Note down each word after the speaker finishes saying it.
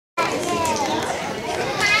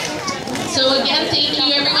So again, thank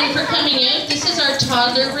you everyone for coming out. This is our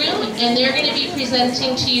toddler room, and they're going to be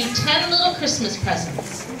presenting to you 10 little Christmas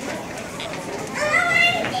presents.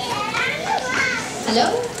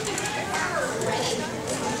 Hello? Ready?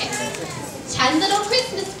 Okay. 10 little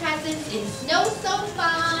Christmas presents in snow so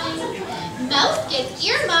fine. Mouse gets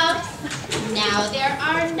earmuffs. Now there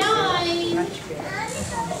are 9.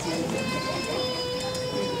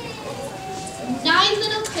 9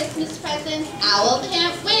 little Christmas presents. Owl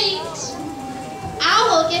can't wait.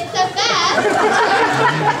 Owl gets a vest.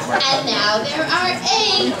 And now there are 8.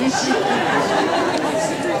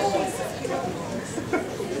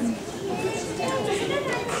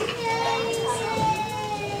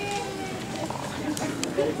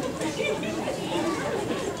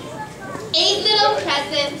 8 little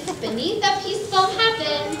presents beneath a peaceful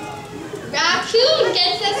heaven. Raccoon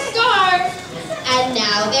gets a scarf. And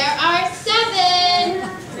now there are 7.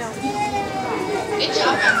 Good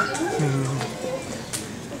job, Raccoon.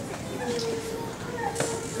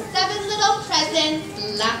 7 little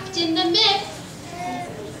presents left in the mix.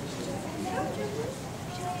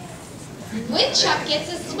 Woodchuck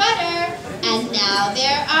gets a sweater. And now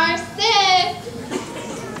there are 6.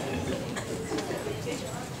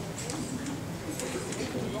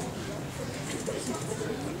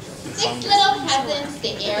 6 little presents,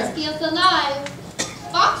 the air feels alive.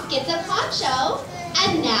 Fox gets a poncho,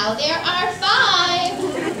 and now there are 5.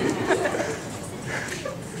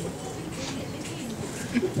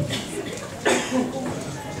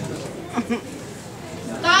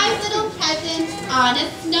 5 little presents on a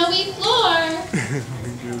snowy floor.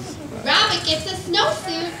 Rabbit gets a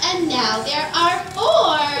snowsuit, and now there are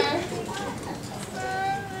 4.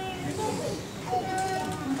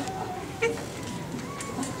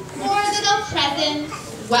 4 little presents.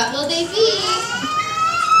 What will they be?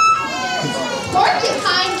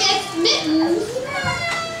 Porcupine gets mittens,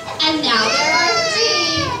 and now there are 3.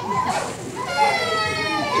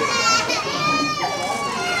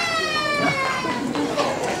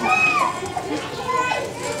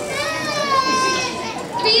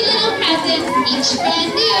 3 little presents, each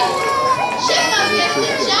brand new. Chipmunk gets a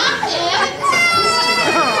jacket,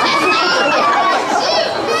 and now there are 2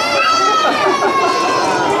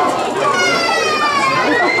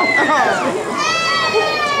 little presents.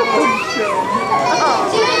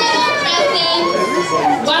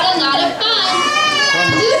 What a lot of fun.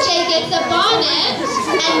 Blue Jay gets a bonnet,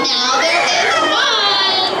 and now there is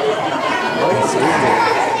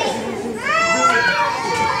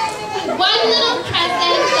 1. 1 little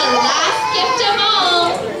present, the last gift of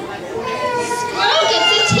all. Squirrel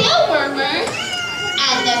gets a tail warmer,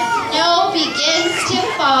 and the snow begins to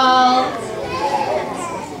fall.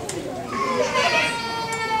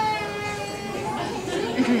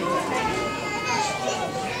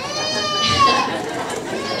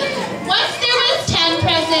 Once there was 10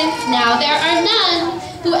 presents, now there are none.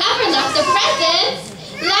 Whoever left the presents,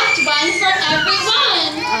 left one for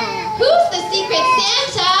everyone. Who's the secret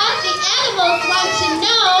Santa? The animals want to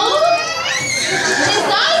know. 'Tis I,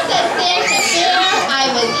 said Santa Bear, I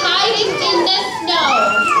was hiding in the snow.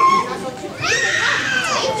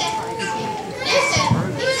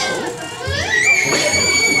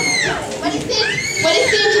 What does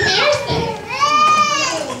Santa Bear say?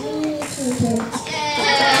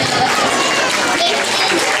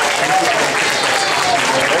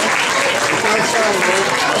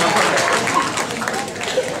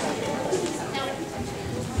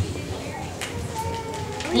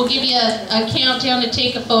 We'll give you a countdown to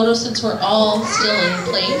take a photo since we're all still in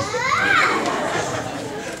place.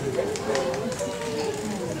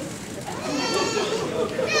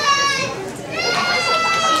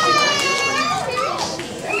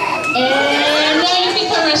 And now you can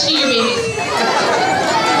come rescue your babies.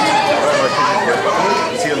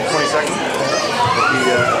 See you in 20 seconds.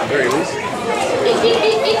 At the very least.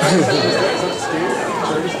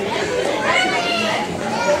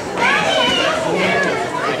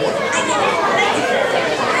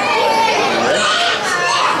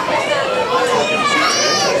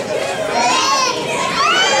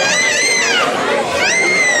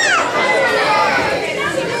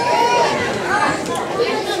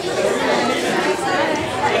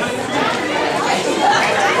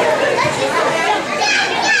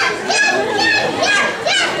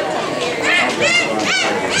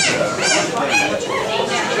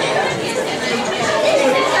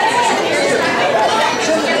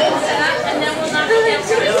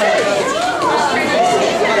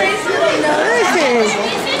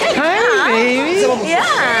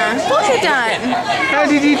 How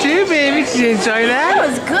did you do, baby? Did you enjoy that? That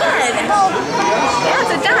was good. Yeah,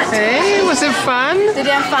 it's done. Hey, was it fun? Did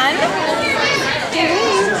you have fun? Should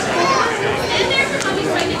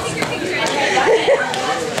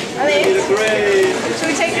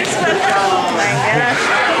we take your sweater off? Oh my gosh.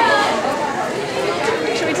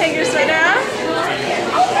 Should we take your sweater off?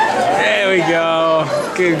 There we go.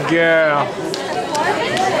 Good girl.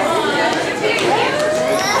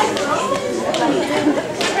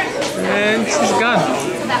 And she's gone.